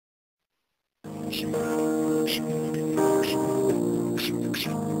Hi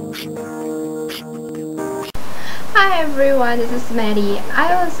everyone, this is Maddie.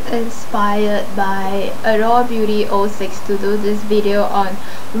 I was inspired by Adore Beauty 06 to do this video on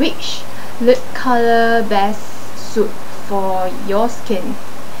which lip color best suit for your skin.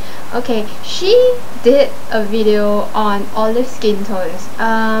 Okay, she did a video on olive skin tones.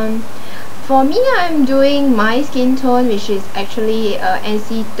 For me, I'm doing my skin tone, which is actually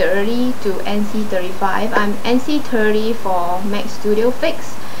NC30 to NC35. I'm NC30 for MAC Studio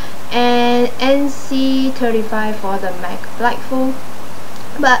Fix and NC35 for the MAC Black Full.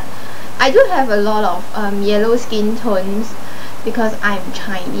 But I do have a lot of yellow skin tones because I'm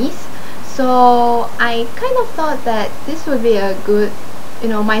Chinese. So I kind of thought that this would be a good,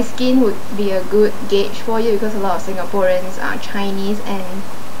 my skin would be a good gauge for you because a lot of Singaporeans are Chinese, and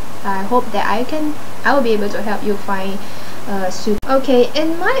I hope that I will be able to help you find suit. Okay,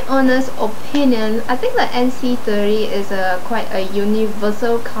 in my honest opinion, I think that NC30 is quite a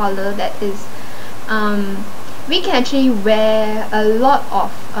universal color that is we can actually wear a lot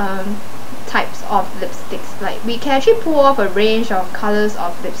of types of lipsticks. Like we can actually pull off a range of colors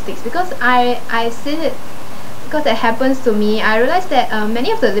of lipsticks because I see it. Because it happens to me, I realized that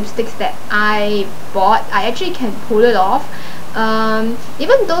many of the lipsticks that I bought, I actually can pull it off.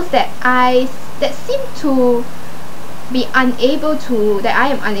 Even those that seem to be unable to, that I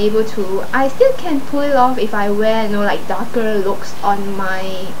am unable to, I still can pull it off if I wear, like darker looks on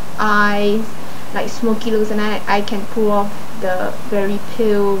my eyes, like smoky looks, and I can pull off the very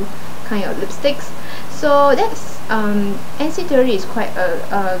pale kind of lipsticks. So that's NC30 is quite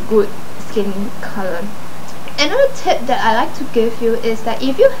a good skin color. Another tip that I like to give you is that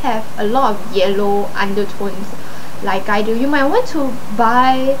if you have a lot of yellow undertones like I do, you might want to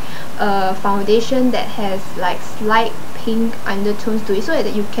buy a foundation that has like slight pink undertones to it so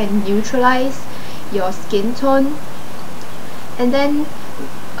that you can neutralize your skin tone, and then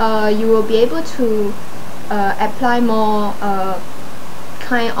you will be able to apply more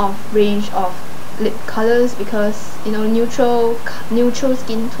kind of range of lip colors, because neutral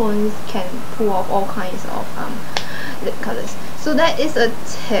skin tones can pull off all kinds of lip colors. So that is a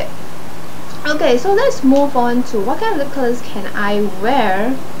tip. Okay, so let's move on to what kind of lip colors can I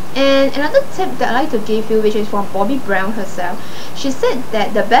wear. And another tip that I like to give you, which is from Bobbi Brown herself. She said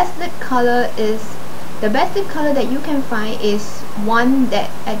that the best lip color that you can find is one that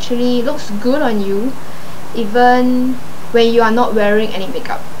actually looks good on you even when you are not wearing any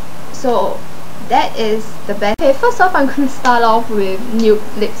makeup. So that is the best. Okay, first off, I'm going to start off with nude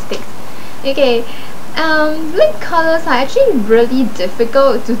lipsticks. Okay, lip colors are actually really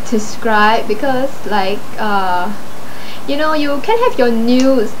difficult to describe because like you can have your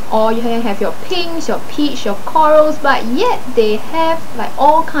nudes, or you can have your pinks, your peach, your corals, but yet they have like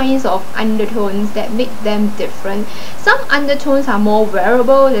all kinds of undertones that make them different. Some undertones are more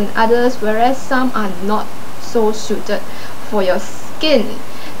wearable than others, whereas some are not so suited for your skin.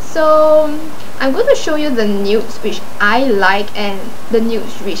 So I'm going to show you the nudes which I like and the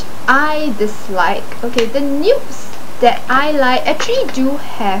nudes which I dislike. Okay, the nudes that I like actually do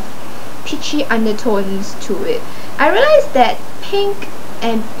have peachy undertones to it. I realized that pink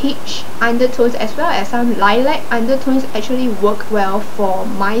and peach undertones as well as some lilac undertones actually work well for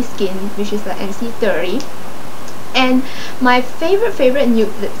my skin, which is the NC30. And my favorite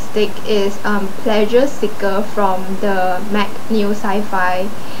nude lipstick is Pleasure Seeker from the MAC Neo Sci-Fi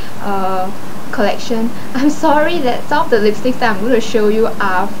collection. I'm sorry that some of the lipsticks that I'm going to show you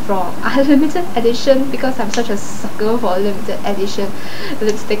are limited edition because I'm such a sucker for limited edition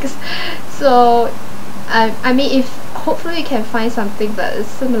lipsticks. So I mean, if hopefully you can find something that is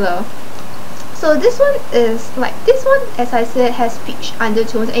similar. So this one, as I said, has peach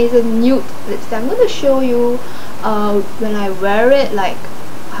undertones and is a nude lipstick. I'm going to show you when I wear it, like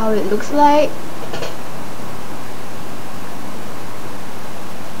how it looks like.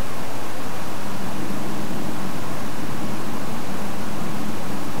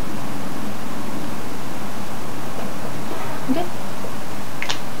 Okay,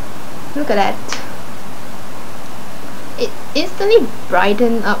 look at that. It instantly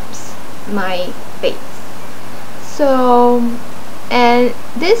brightens up my face. So, and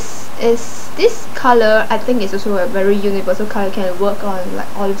this color I think is also a very universal color. It can work on like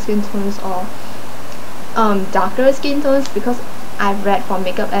olive skin tones or darker skin tones, because I've read from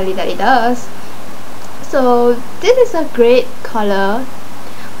Makeup Alley that it does. So this is a great color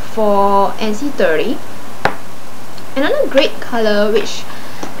for NC30. Another great color which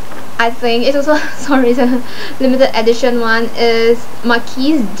I think it's also sorry, it's a limited edition one, is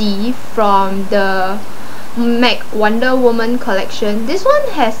Marquise D from the MAC Wonder Woman collection. This one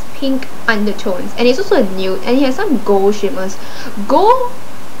has pink undertones and it's also a nude, and it has some gold shimmers. Gold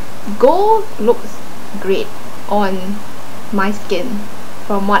looks great on my skin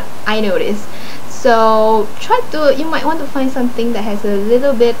from what I noticed. So you might want to find something that has a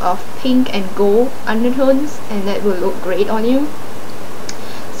little bit of pink and gold undertones, and that will look great on you.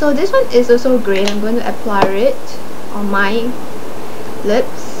 So this one is also great. I'm going to apply it on my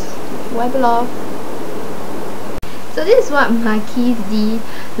lips, wipe it off. So this is what my Keys D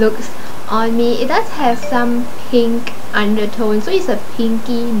looks on me. It does have some pink undertone, so it's a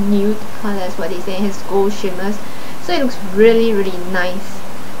pinky nude color, that's what they say. It has gold shimmers, so it looks really nice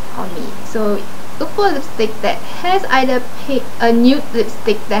on me. So look for a lipstick that has either a nude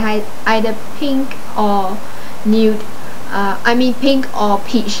lipstick that has either pink or nude, pink or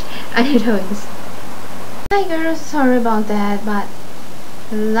peach undertones. Hi girls, sorry about that, but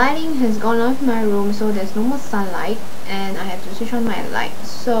the lighting has gone off my room, so there's no more sunlight and I have to switch on my light,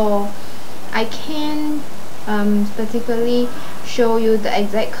 so I can't specifically show you the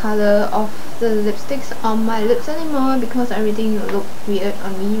exact color of the lipsticks on my lips anymore because everything will look weird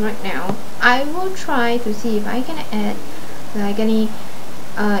on me right now. I will try to see if I can add like any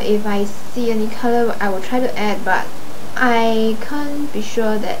if I see any color I will try to add, but I can't be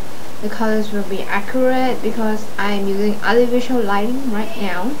sure that the colors will be accurate because I'm using artificial lighting right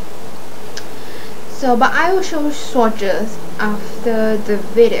now. So but I will show swatches after the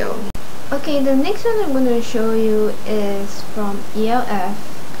video. Okay, the next one I'm going to show you is from ELF,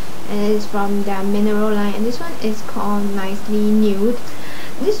 and it is from their mineral line, and this one is called Nicely Nude.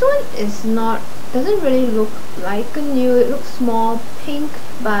 This one is doesn't really look like a nude. It looks more pink,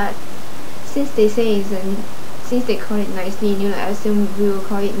 but since they say since they call it Nicely Nude, I assume we will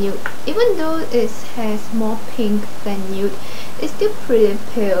call it nude. Even though it has more pink than nude, it's still pretty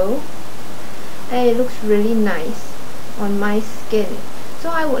pale and it looks really nice on my skin. So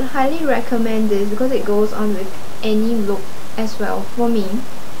I would highly recommend this because it goes on with any look as well for me.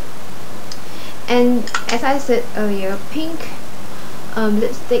 And as I said earlier, pink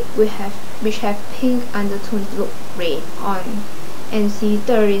lipstick which have pink undertones look great on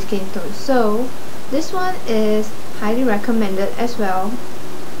NC30 skin tone. So this one is highly recommended as well.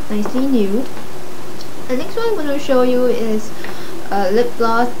 Nicely Nude. The next one I'm going to show you is a lip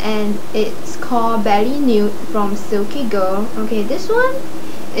gloss, and it's called Belly Nude from Silky Girl. Okay, this one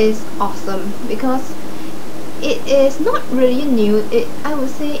is awesome because it is not really nude. I would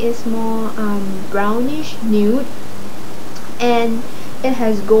say it's more brownish nude, and it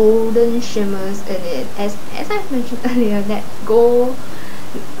has golden shimmers in it. As I've mentioned earlier, that gold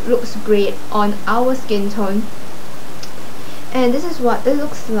looks great on our skin tone, and this is what it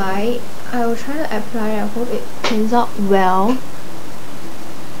looks like. I will try to apply it. I hope it turns out well.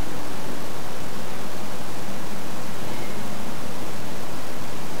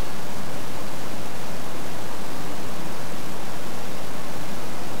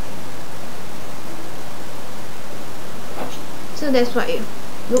 So that's what it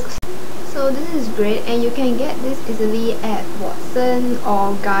looks. So this is great, and you can get this easily at Watson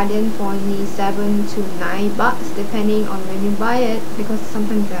or Guardian for only $7 to $9 depending on when you buy it, because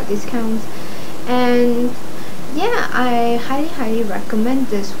sometimes there are discounts. And yeah, I highly recommend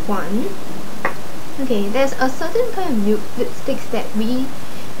this one. Okay, there's a certain kind of nude lipsticks that we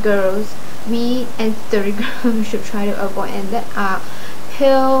and 30 girls should try to avoid, and that are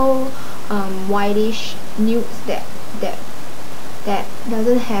pale whitish nudes that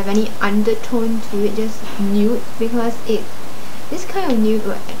doesn't have any undertone to it, just nude, because this kind of nude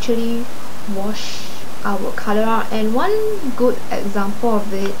will actually wash our color out. And one good example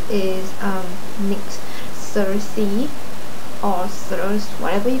of it is NYX Cersei or Cersei,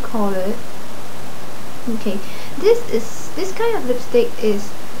 whatever you call it. Okay, this kind of lipstick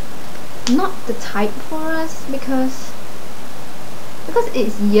is not the type for us because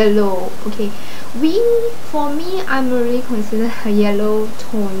it's yellow. Okay, for me, I'm really considered a yellow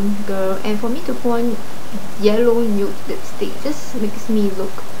tone girl, and for me to put on yellow nude lipstick just makes me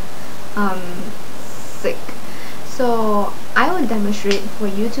look sick. So I will demonstrate for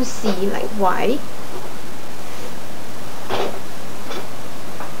you to see like why.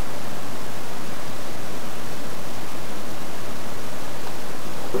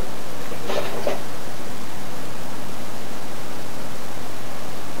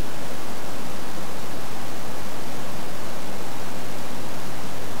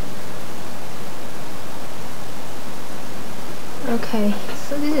 Okay,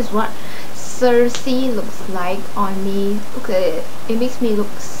 so this is what Cersei looks like on me. Look at it. It makes me look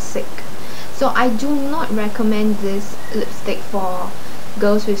sick. So I do not recommend this lipstick for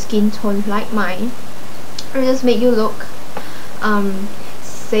girls with skin tone like mine. It just make you look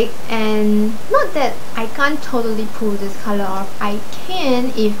sick. And not that I can't totally pull this color off. I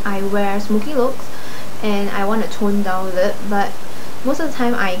can if I wear smoky looks and I want to tone down lip, but most of the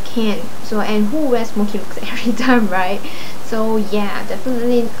time I can't. So, and who wears smoky looks every time, right? So yeah,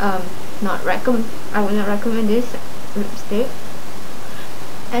 definitely I would not recommend this lipstick.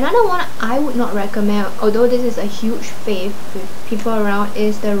 Another one I would not recommend, although this is a huge fave with people around,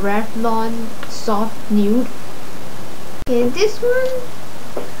 is the Revlon Soft Nude. Okay, this one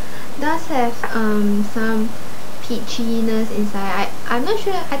does have some peachiness inside. I'm not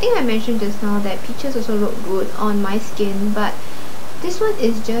sure, I think I mentioned just now that peaches also look good on my skin, but this one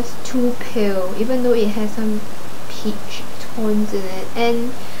is just too pale, even though it has some peach tones in it.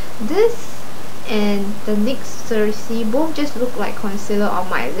 And this and the NYX Cersei both just look like concealer on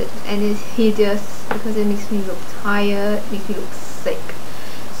my lips, and it's hideous because it makes me look tired, makes me look sick.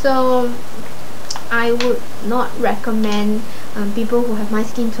 So I would not recommend people who have my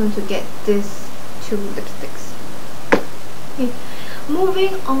skin tone to get these two lipsticks. Okay,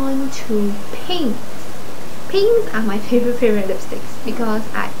 moving on to pinks. Pinks are my favorite lipsticks because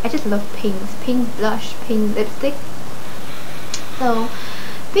I just love pinks. Pink blush, pink lipstick. So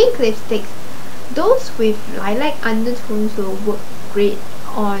pink lipsticks, those with lilac undertones will work great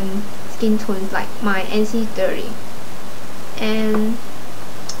on skin tones like my NC30. And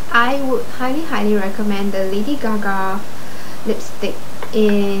I would highly recommend the Lady Gaga lipstick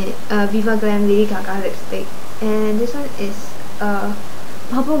in Viva Glam Lady Gaga lipstick. And this one is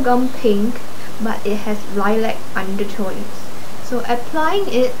bubblegum pink, but it has lilac undertones. So applying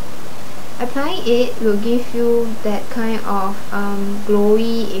it will give you that kind of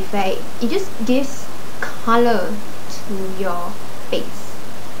glowy effect. It just gives color to your face,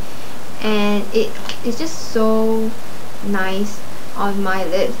 and it's just so nice on my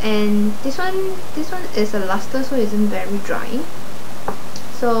lips. And this one is a luster, so it isn't very drying.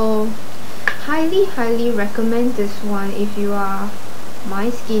 So highly recommend this one if you are my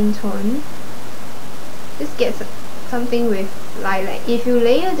skin tone. Just get something with lilac. If you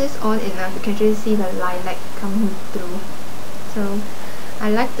layer this on enough, you can actually see the lilac coming through. So I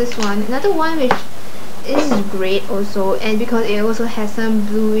like this one. Another one which is great also, and because it also has some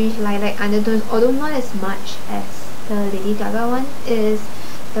bluish lilac undertones, although not as much as the Lady Gaga one, is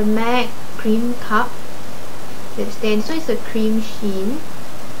the MAC Cream Cup lipstick. So it's a cream sheen.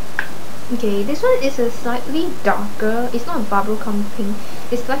 Okay, this one is a slightly darker, it's not bubblegum pink,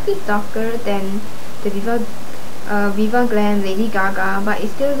 it's slightly darker than the Viva Glam Lady Gaga, but it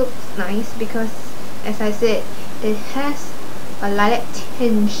still looks nice because, as I said, it has a lilac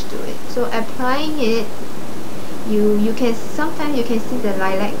tinge to it. So applying it, you can sometimes you can see the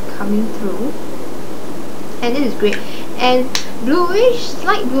lilac coming through, and this is great. And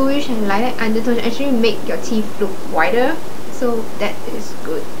slight bluish and lilac undertones actually make your teeth look whiter, so that is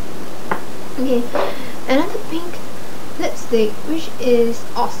good. Okay, another pink lipstick which is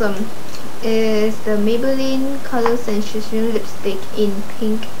awesome is the Maybelline Color Sensation lipstick in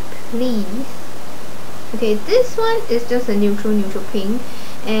Pink Please. Okay, this one is just a neutral pink,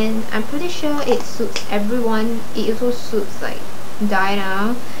 and I'm pretty sure it suits everyone. It also suits like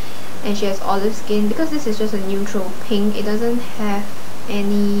Diana, and she has olive skin, because this is just a neutral pink. It doesn't have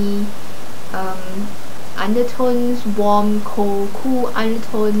any undertones, warm, cold, cool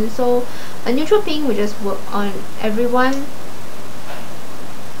undertones. So a neutral pink will just work on everyone.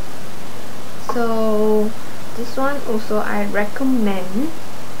 So this one also I recommend.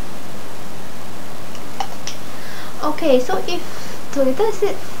 Okay, so that's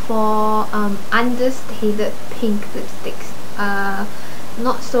it for understated pink lipsticks.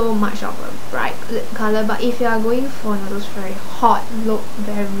 Not so much of a bright lip color, but if you are going for those very hot look,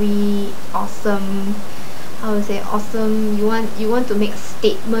 very awesome, how to say awesome, you want to make a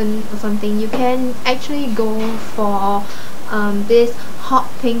statement or something, you can actually go for this hot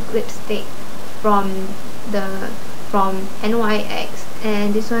pink lipstick from NYX,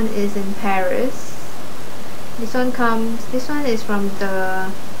 and this one is in Paris. This one is from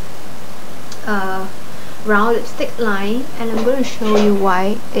the round lipstick line, and I'm going to show you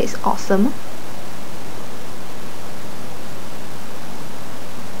why it's awesome.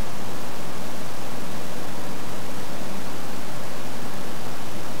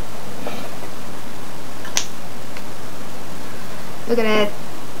 Look at that.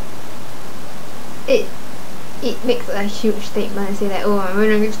 It makes a huge statement and say that, oh, I'm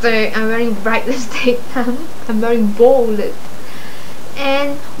wearing lipstick, I'm wearing bright lipstick, I'm wearing bold lip.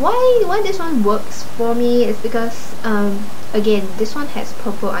 And why this one works for me is because again, this one has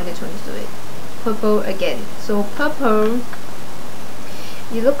purple undertones to it. Purple again. So purple,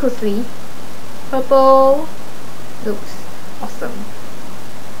 you look closely, purple looks awesome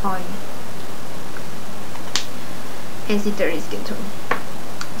on NC30 skin tone.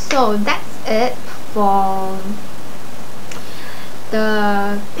 So that's it for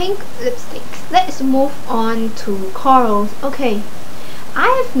the pink lipsticks. Let's move on to corals. Okay,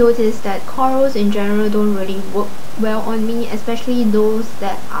 I have noticed that corals in general don't really work well on me, especially those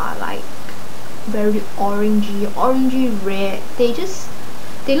that are like very orangey red.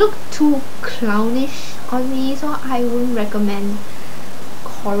 They look too clownish on me, so I wouldn't recommend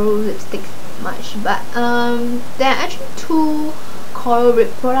coral lipsticks much. But there are actually two coral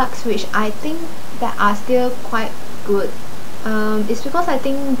lip products which I think that are still quite good. It's because I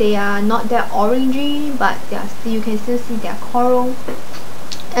think they are not that orangey, but they are still, you can still see their coral.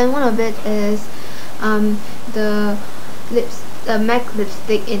 And one of it is the MAC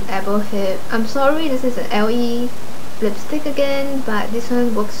lipstick in Apple Hip. I'm sorry, this is an LE lipstick again, but this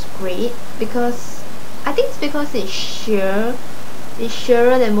one works great because I think it's because it's sheer. It's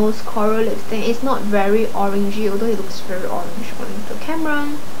sheerer than most coral lipstick. It's not very orangey, although it looks very orange on the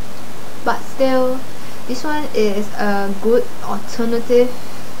camera. But still, this one is a good alternative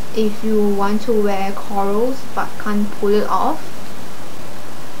if you want to wear corals but can't pull it off.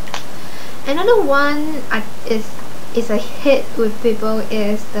 Another one is a hit with people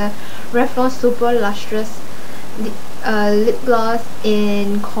is the Revlon Super Lustrous lip gloss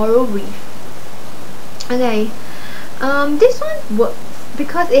in Coral Reef. Okay, this one works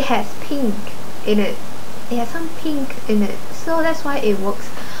because it has pink in it. It has some pink in it, so that's why it works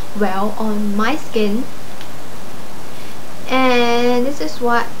well on my skin. And this is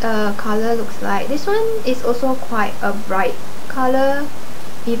what color looks like. This one is also quite a bright color,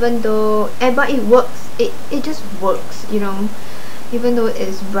 even though but it works. It just works, you know, even though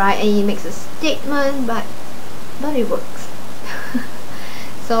it's bright and it makes a statement, but it works.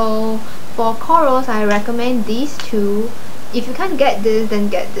 So for corals, I recommend these two. If you can't get this, then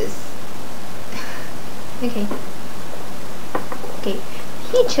get this. Okay,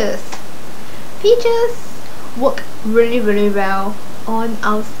 peaches work really well on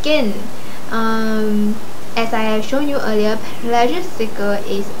our skin. As I have shown you earlier, Pleasure Seeker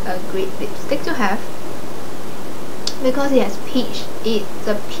is a great lipstick to have because it has peach. It's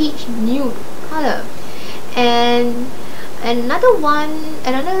a peach nude color. And another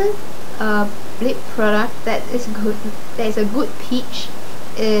lip product that is good, that is a good peach,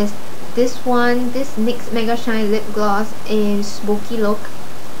 is this one, this NYX Mega Shine lip gloss in Smoky Look.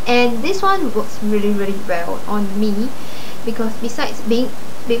 And this one works really well on me because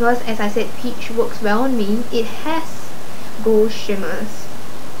because as I said, peach works well on me, it has gold shimmers,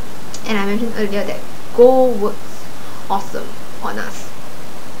 and I mentioned earlier that gold works awesome on us.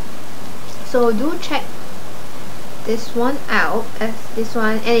 So do check this one out, as this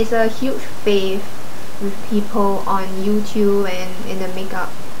one, and it's a huge fave with people on YouTube and in the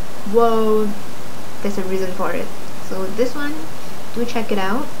makeup world. There's a reason for it. So this one, do check it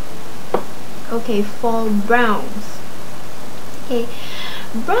out. Okay, for browns. Okay,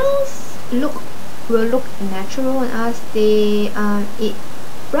 browns will look natural on us.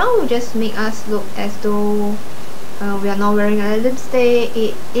 Brown will just make us look as though we are not wearing a lipstick.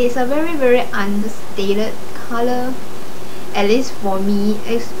 It is a very understated color, at least for me.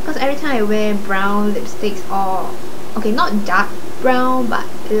 It's because every time I wear brown lipsticks, or okay, not dark brown but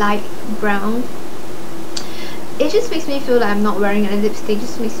light brown, it just makes me feel like I'm not wearing a lipstick.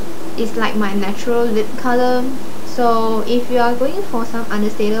 It's like my natural lip color. So if you are going for some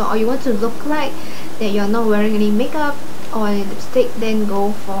understated, or you want to look like that you're not wearing any makeup or any lipstick, then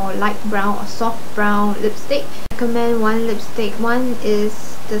go for light brown or soft brown lipstick. I recommend one lipstick. One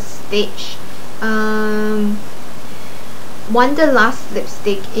is the Stage Wanderlust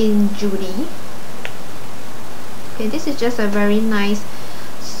lipstick in Judy. Okay, this is just a very nice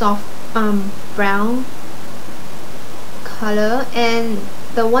soft brown color, and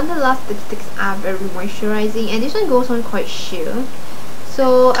the Wanderlust lipsticks are very moisturizing, and this one goes on quite sheer.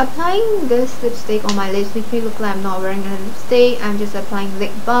 So applying this lipstick on my lips makes me look like I'm not wearing a lipstick. I'm just applying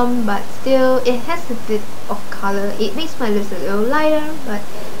lip balm, but still it has a bit of color. It makes my lips a little lighter, but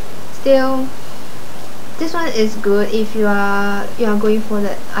still this one is good if you are going for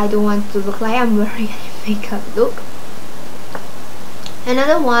that I don't want to look like I'm wearing any makeup look.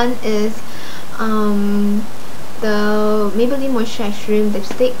 Another one is the Maybelline Moisture Extreme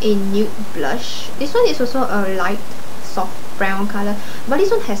lipstick in Nude Blush. This one is also a light soft brown color, but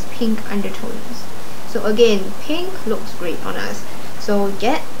this one has pink undertones. So again, pink looks great on us. So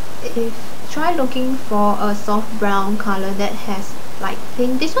try looking for a soft brown color that has light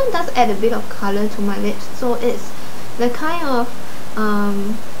pink. This one does add a bit of color to my lips, so it's the kind of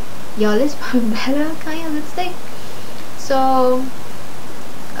your lips better kind of lipstick. So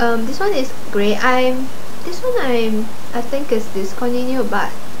this one is great. I think is discontinued,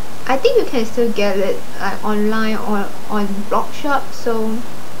 but I think you can still get it online or on Blogshop. So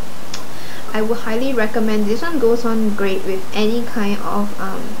I would highly recommend. This one goes on great with any kind of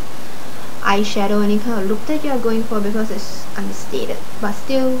eyeshadow, any kind of look that you are going for, because it's understated, but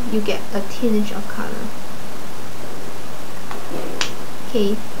still you get a tinge of color.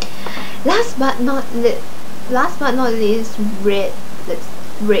 Okay, last but not least, red lip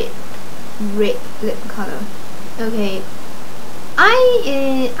color. Okay,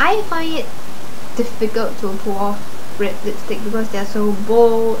 I find it difficult to pull off red lipstick because they're so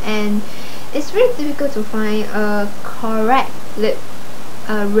bold, and it's really difficult to find a correct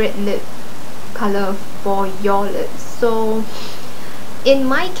red lip color for your lips. So in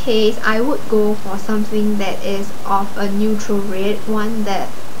my case, I would go for something that is of a neutral red, one that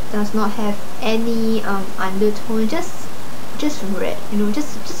does not have any undertone, just red,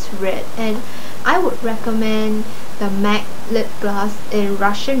 just red. And I would recommend the MAC lip gloss in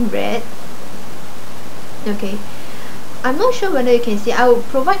Russian red. Okay, I'm not sure whether you can see. I will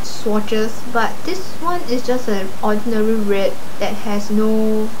provide swatches, but this one is just an ordinary red that has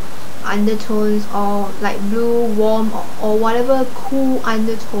no undertones or like blue, warm, or whatever cool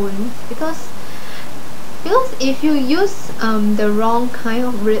undertones, because if you use the wrong kind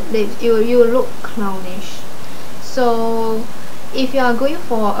of red lips, you look clownish. So if you are going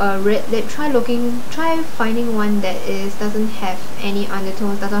for a red lip, try finding one that doesn't have any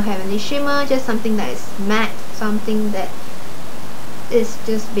undertones, doesn't have any shimmer, just something that is matte, something that is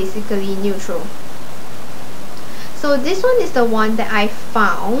just basically neutral. So this one is the one that I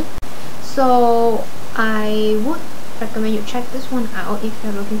found, so I would recommend you check this one out if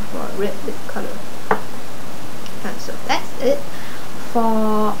you're looking for a red lip color. So that's it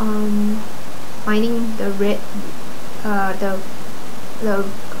for finding the the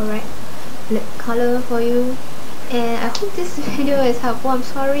correct lip color for you. And I hope this video is helpful. I'm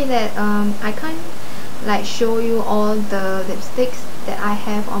sorry that I can't like show you all the lipsticks that I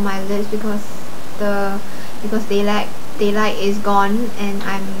have on my lips because daylight is gone and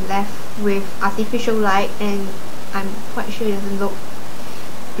I'm left with artificial light, and I'm quite sure it doesn't look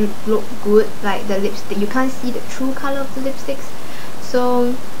good, like the lipstick. You can't see the true color of the lipsticks,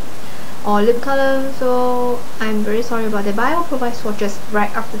 so, or lip color, so I'm very sorry about that, but I will provide swatches right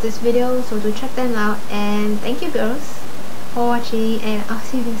after this video, so do check them out. And thank you girls for watching, and I'll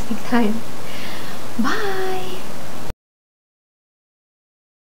see you guys next time. Bye.